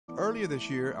earlier this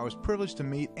year, I was privileged to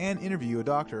meet and interview a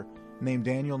doctor named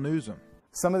Daniel Newsom.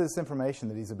 Some of this information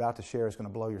that he's about to share is going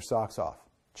to blow your socks off.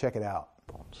 Check it out.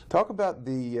 Talk about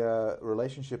the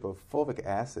relationship of fulvic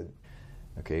acid.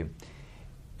 Okay,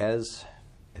 as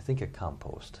I think a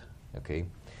compost, okay,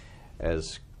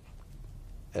 as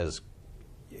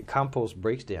compost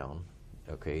breaks down,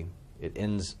 okay, it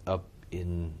ends up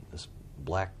in this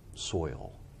black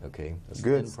soil, okay? That's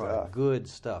good stuff. Good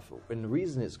stuff. And the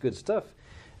reason it's good stuff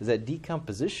is that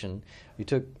decomposition, you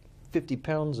took 50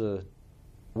 pounds of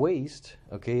waste,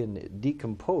 okay, and it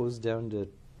decomposed down to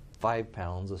 5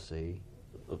 pounds of, say,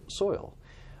 of soil.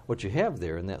 What you have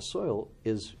there in that soil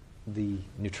is the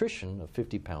nutrition of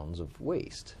 50 pounds of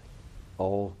waste,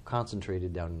 all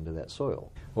concentrated down into that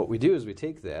soil. What we do is we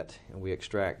take that and we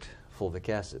extract fulvic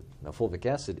acid. Now, fulvic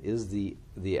acid is the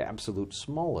absolute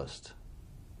smallest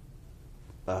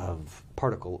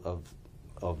particle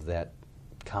of that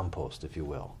compost, if you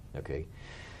will. Okay,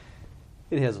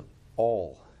 it has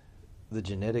all the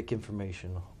genetic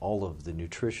information, all of the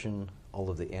nutrition, all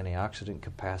of the antioxidant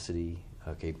capacity.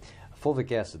 Okay,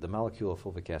 fulvic acid, the molecule of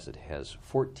fulvic acid, has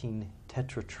 14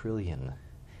 tetratrillion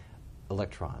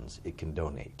electrons it can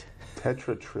donate.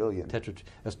 Tetratrillion.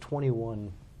 That's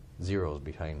 21 zeros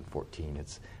behind 14.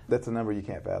 That's a number you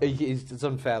can't fathom. It's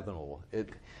unfathomable.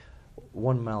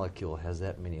 One molecule has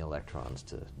that many electrons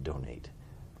to donate.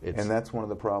 And that's one of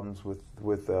the problems with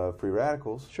free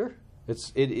radicals. Sure.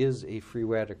 It is a free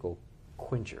radical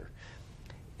quencher.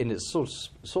 And it's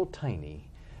so tiny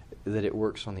that it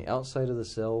works on the outside of the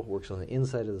cell, works on the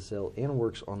inside of the cell, and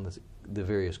works on the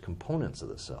various components of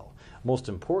the cell. Most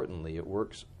importantly, it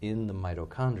works in the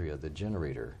mitochondria, the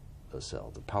generator of the cell,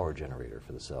 the power generator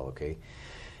for the cell, okay?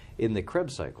 In the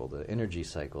Krebs cycle, the energy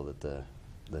cycle that the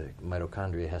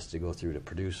mitochondria has to go through to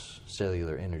produce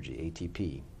cellular energy,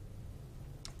 ATP,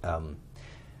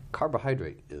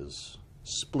 carbohydrate is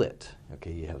split,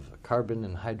 okay? You have a carbon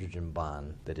and hydrogen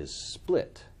bond that is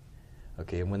split.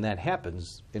 Okay, and when that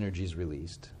happens, energy is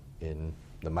released, and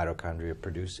the mitochondria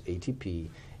produce ATP.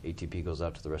 ATP goes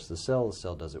out to the rest of the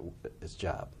cell does its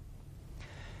job.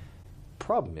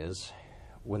 Problem is,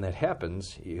 when that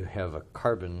happens, you have a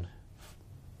carbon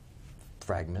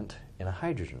fragment and a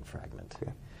hydrogen fragment.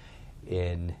 Okay.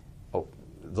 And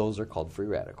those are called free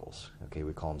radicals. Okay,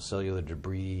 we call them cellular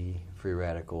debris, free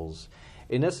radicals.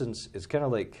 In essence, it's kind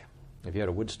of like if you had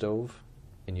a wood stove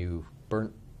and you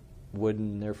burnt wood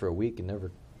in there for a week and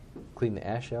never clean the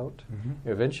ash out. Mm-hmm.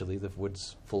 Eventually the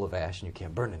wood's full of ash and you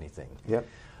can't burn anything. Yep.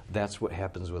 That's what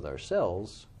happens with our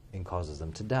cells and causes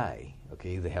them to die.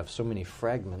 Okay, they have so many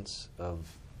fragments of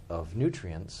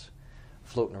nutrients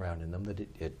floating around in them that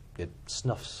it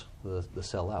snuffs the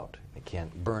cell out. It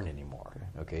can't burn anymore.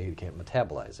 Okay, you can't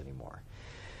metabolize anymore.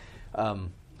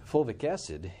 Fulvic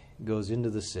acid goes into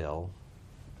the cell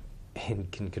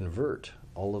and can convert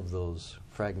all of those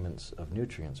fragments of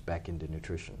nutrients back into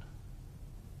nutrition.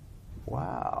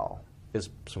 Wow. It's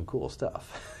some cool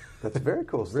stuff. That's very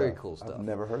cool stuff. Very cool stuff. I've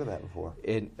never heard of that before.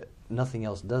 And nothing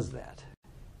else does that,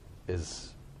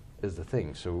 is the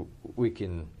thing. So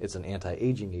it's an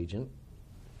anti-aging agent,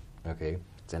 okay?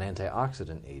 It's an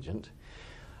antioxidant agent.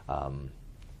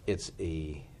 It's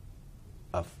a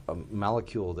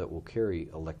molecule that will carry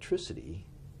electricity,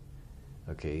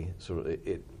 okay? So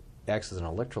it acts as an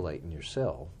electrolyte in your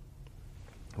cell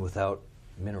without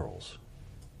minerals.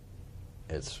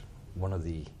 It's one of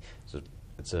the,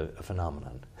 it's a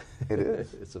phenomenon. It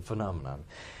is. It's a phenomenon.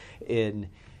 And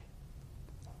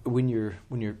when you're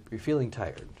feeling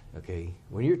tired, okay,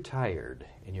 when you're tired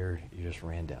and you just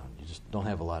ran down, you just don't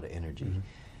have a lot of energy,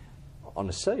 mm-hmm. on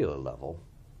a cellular level,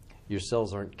 your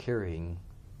cells aren't carrying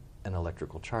an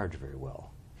electrical charge very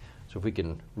well. So if we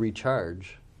can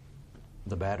recharge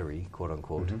the battery, quote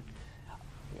unquote,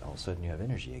 mm-hmm. all of a sudden you have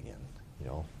energy again. You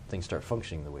know, things start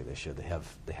functioning the way they should. They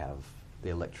have the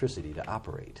electricity to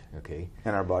operate. Okay.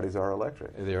 And our bodies are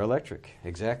electric. They're electric,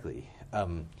 exactly.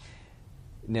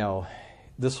 Now,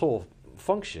 this whole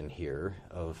function here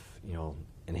of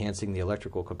enhancing the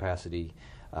electrical capacity,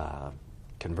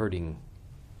 converting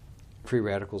free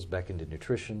radicals back into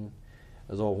nutrition,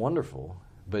 is all wonderful.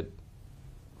 But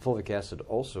fulvic acid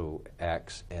also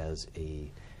acts as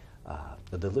a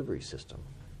delivery system.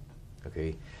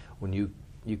 Okay, when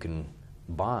you can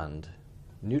bond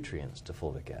nutrients to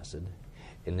fulvic acid,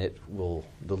 and it will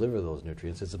deliver those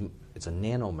nutrients. It's a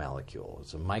nanomolecule.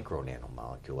 It's a micro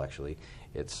nanomolecule, actually.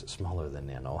 It's smaller than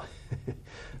nano. Okay.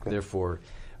 Therefore,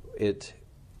 it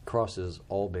crosses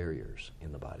all barriers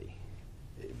in the body.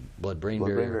 Blood-brain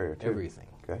barrier, everything.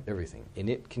 Okay. Everything. And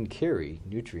it can carry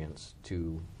nutrients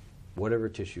to whatever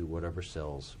tissue, whatever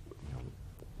cells,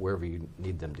 wherever you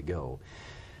need them to go.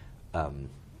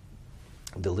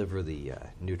 deliver the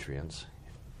nutrients.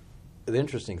 The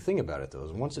interesting thing about it, though,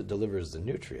 is once it delivers the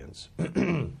nutrients,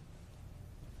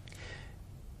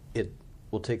 it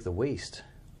will take the waste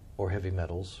or heavy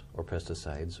metals or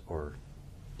pesticides or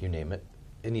you name it,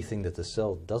 anything that the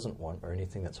cell doesn't want or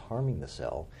anything that's harming the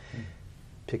cell,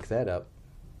 pick that up.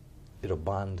 It'll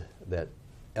bond that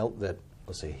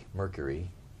let's say mercury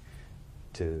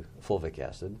to fulvic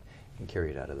acid and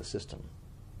carry it out of the system.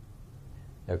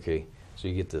 Okay, so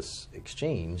you get this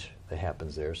exchange that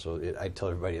happens there. So I tell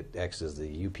everybody it acts as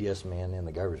the UPS man and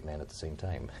the garbage man at the same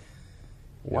time.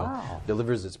 Wow.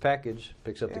 Delivers its package,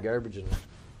 picks up the garbage, and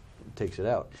takes it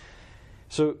out.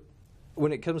 So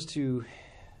when it comes to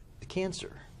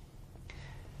cancer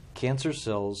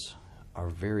cells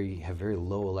have very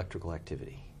low electrical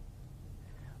activity.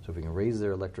 So if we can raise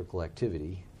their electrical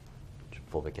activity, which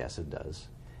fulvic acid does,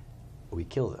 we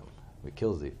kill them. We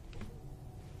kill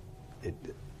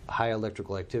high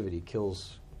electrical activity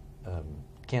kills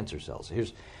cancer cells.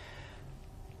 Here's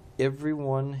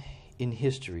everyone in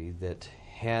history that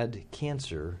had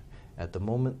cancer at the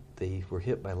moment they were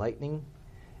hit by lightning.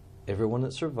 Everyone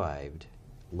that survived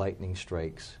lightning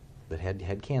strikes that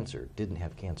had cancer didn't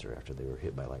have cancer after they were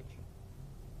hit by lightning.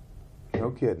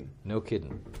 No kidding. No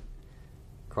kidding.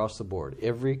 Across the board,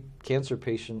 every cancer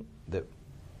patient that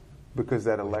because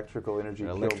that electrical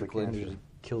energy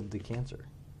killed the cancer.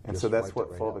 And so that's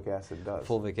what fulvic acid does.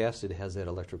 Fulvic acid has that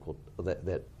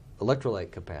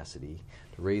electrolyte capacity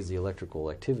to raise the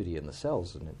electrical activity in the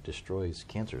cells, and it destroys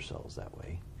cancer cells that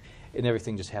way. And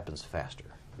everything just happens faster.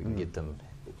 We can get them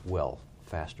well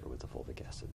faster with the fulvic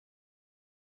acid.